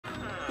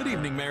Good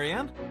evening,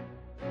 Marianne.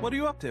 What are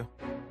you up to?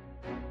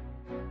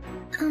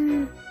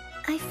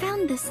 I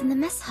found this in the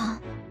mess hall.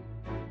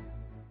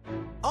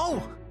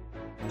 Oh!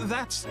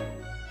 That's...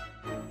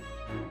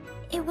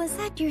 It was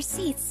at your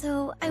seat,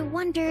 so I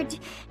wondered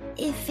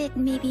if it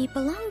maybe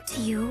belonged to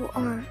you,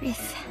 or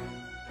if...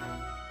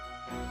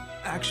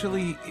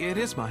 Actually, it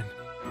is mine.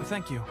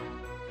 Thank you.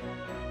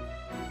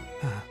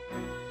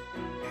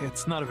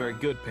 It's not a very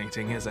good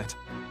painting, is it?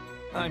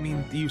 I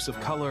mean, the use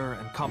of color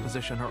and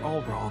composition are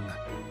all wrong.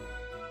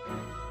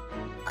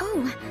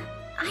 Oh,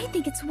 I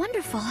think it's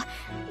wonderful.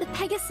 The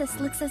Pegasus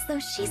looks as though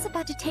she's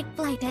about to take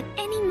flight at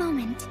any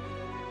moment.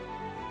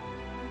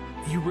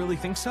 You really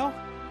think so?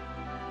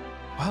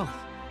 Well,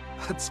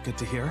 that's good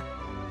to hear.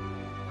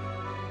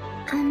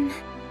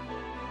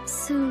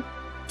 So,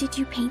 did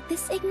you paint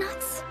this,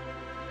 Ignatz?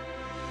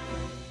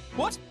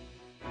 What?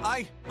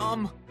 I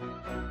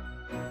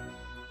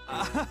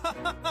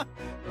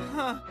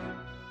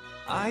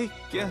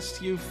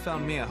guess you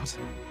found me out.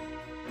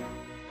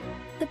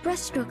 The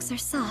brushstrokes are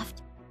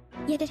soft,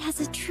 yet it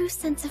has a true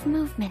sense of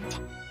movement.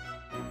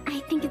 I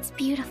think it's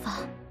beautiful.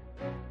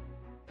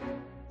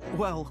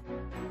 Well,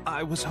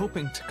 I was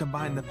hoping to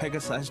combine the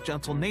Pegasi's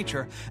gentle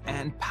nature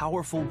and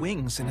powerful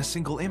wings in a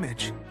single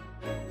image.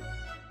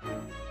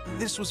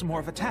 This was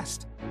more of a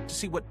test, to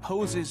see what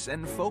poses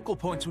and focal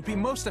points would be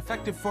most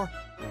effective for...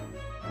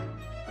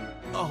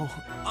 Oh,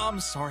 I'm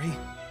sorry.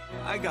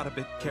 I got a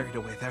bit carried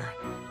away there.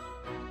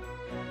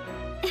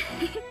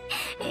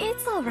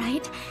 It's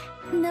alright,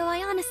 though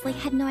I honestly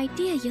had no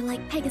idea you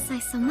like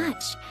Pegasi so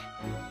much.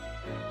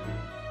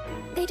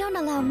 They don't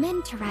allow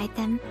men to ride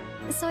them,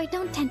 so I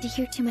don't tend to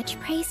hear too much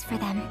praise for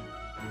them.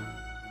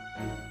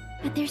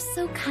 But they're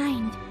so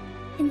kind,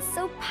 and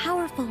so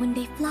powerful when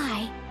they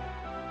fly.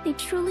 They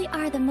truly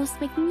are the most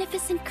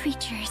magnificent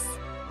creatures.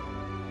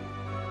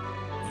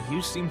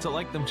 You seem to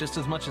like them just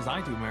as much as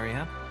I do,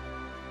 Marianne.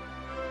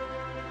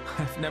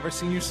 I've never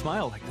seen you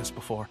smile like this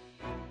before.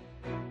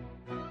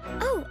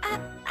 Oh, I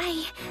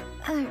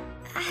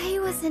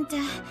wasn't,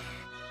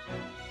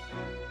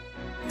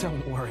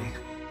 Don't worry.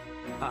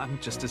 I'm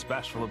just as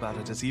bashful about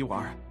it as you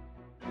are.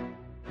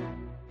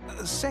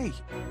 Say,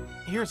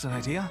 here's an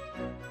idea.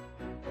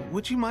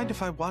 Would you mind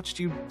if I watched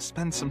you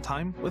spend some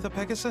time with a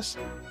Pegasus?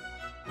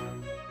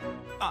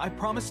 I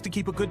promise to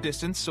keep a good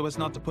distance so as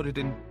not to put it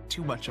in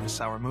too much of a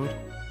sour mood.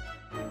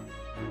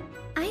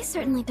 I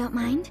certainly don't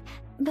mind,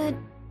 but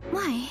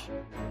why?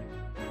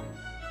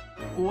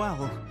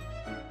 Well,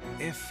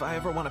 if I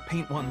ever want to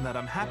paint one that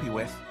I'm happy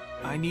with,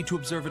 I need to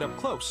observe it up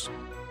close.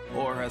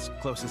 Or as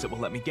close as it will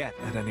let me get,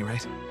 at any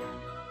rate.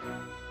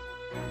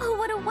 Oh,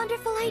 what a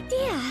wonderful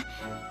idea!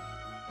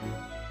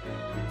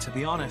 To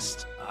be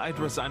honest, I'd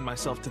resign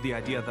myself to the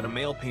idea that a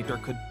male painter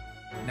could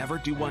never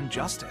do one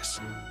justice.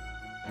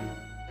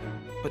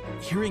 But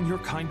hearing your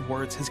kind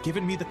words has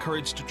given me the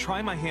courage to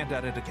try my hand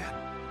at it again.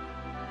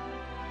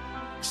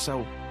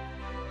 So,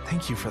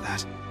 thank you for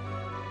that.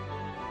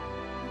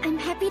 I'm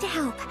happy to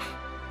help.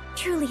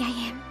 Truly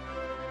I am.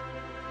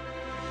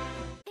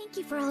 Thank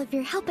you for all of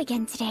your help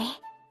again today.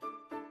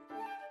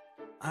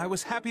 I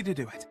was happy to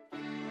do it.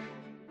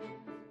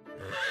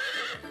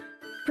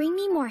 Bring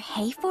me more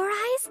hay, Four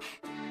Eyes?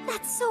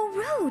 That's so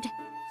rude!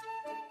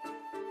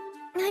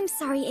 I'm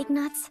sorry,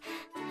 Ignatz.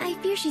 I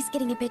fear she's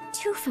getting a bit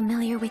too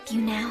familiar with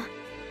you now.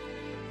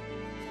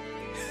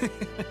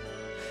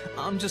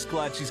 I'm just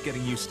glad she's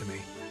getting used to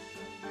me.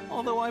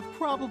 Although I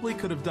probably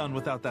could have done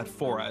without that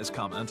Four Eyes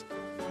comment.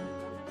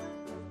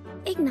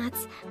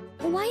 Ignatz,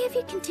 why have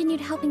you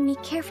continued helping me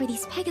care for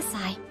these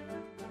Pegasi?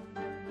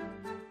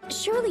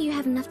 Surely you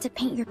have enough to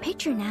paint your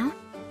picture now,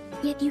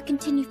 yet you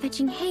continue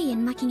fetching hay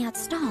and mucking out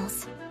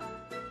stalls.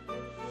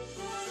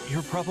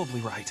 You're probably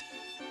right,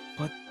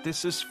 but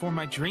this is for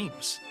my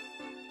dreams.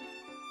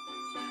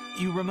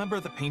 You remember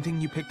the painting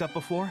you picked up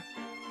before?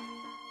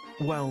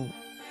 Well,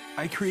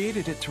 I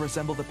created it to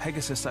resemble the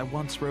Pegasus I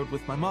once rode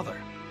with my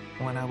mother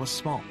when I was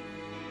small.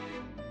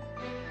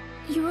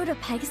 You rode a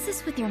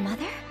Pegasus with your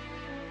mother?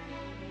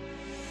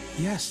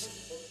 Yes.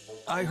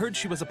 I heard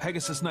she was a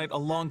Pegasus Knight a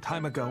long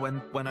time ago,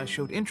 and when I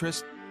showed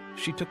interest,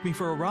 she took me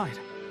for a ride.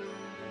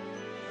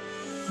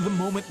 The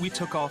moment we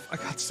took off, I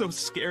got so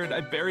scared I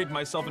buried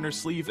myself in her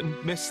sleeve and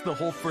missed the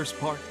whole first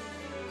part.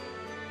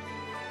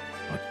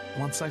 But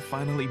once I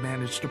finally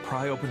managed to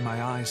pry open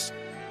my eyes,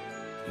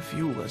 the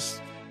view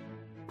was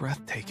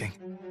breathtaking.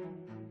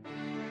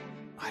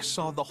 I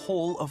saw the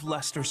whole of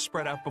Leicester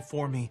spread out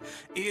before me.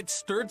 It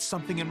stirred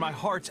something in my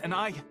heart, and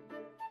I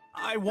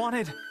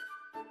wanted...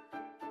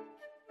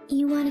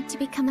 You wanted to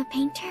become a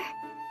painter?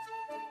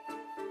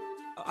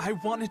 I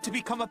wanted to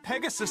become a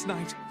Pegasus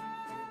Knight.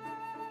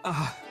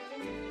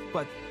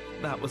 But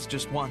that was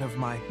just one of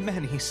my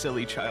many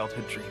silly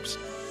childhood dreams.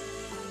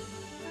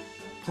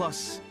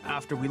 Plus,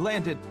 after we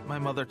landed, my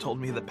mother told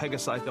me that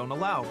Pegasi don't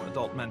allow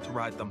adult men to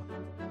ride them.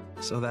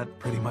 So that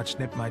pretty much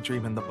nipped my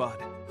dream in the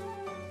bud.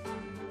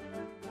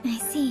 I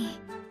see.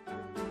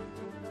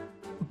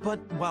 But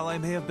while I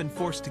may have been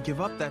forced to give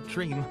up that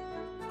dream,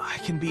 I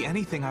can be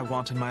anything I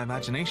want in my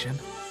imagination.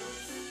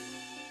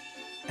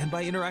 And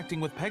by interacting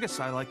with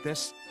Pegasi like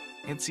this,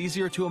 It's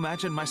easier to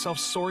imagine myself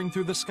soaring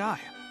through the sky.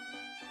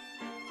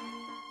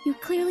 You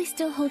clearly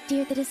still hold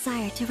dear the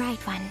desire to ride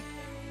one.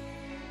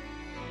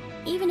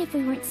 Even if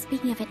we weren't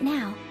speaking of it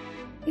now,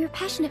 your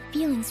passionate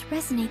feelings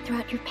resonate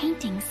throughout your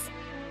paintings.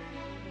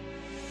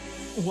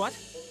 What?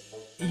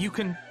 You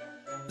can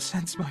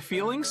sense my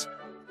feelings?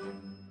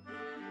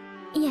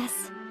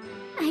 Yes,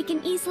 I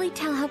can easily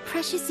tell how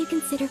precious you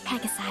consider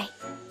Pegasi.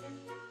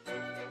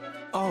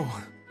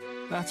 Oh,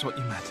 that's what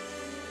you meant.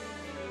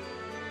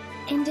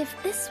 And if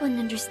this one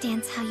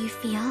understands how you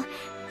feel,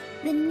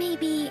 then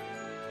maybe,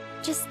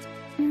 just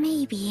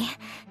maybe,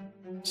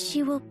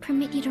 she will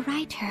permit you to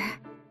ride her.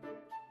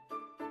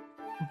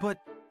 But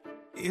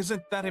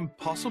isn't that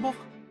impossible?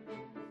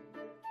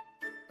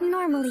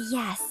 Normally,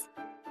 yes.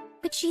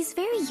 But she's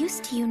very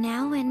used to you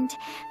now, and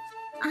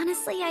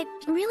honestly, I'd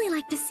really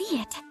like to see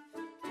it.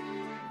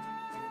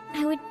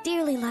 I would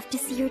dearly love to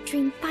see your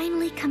dream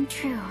finally come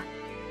true.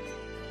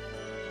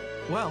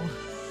 Well,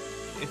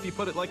 if you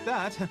put it like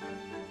that,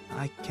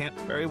 I can't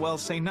very well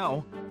say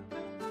no.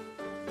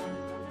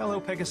 Hello,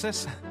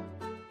 Pegasus.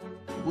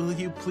 Will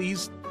you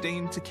please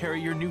deign to carry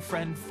your new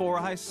friend Four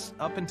Eyes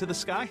up into the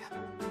sky?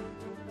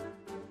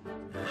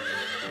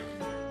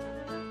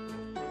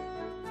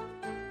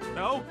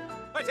 No!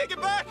 I take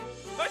it back!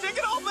 I take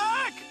it all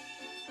back!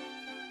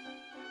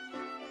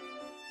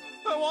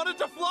 I wanted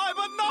to fly,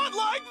 but not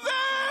like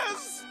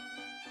this!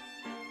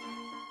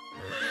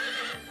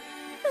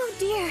 Oh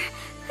dear,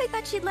 I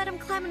thought she'd let him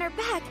climb on her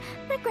back,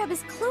 not grab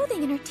his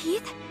clothing in her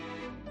teeth.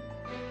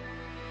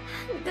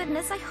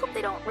 Goodness, I hope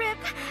they don't rip.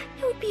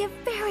 It would be a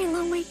very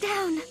long way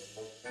down.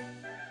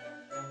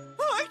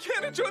 I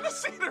can't enjoy the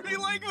scenery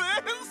like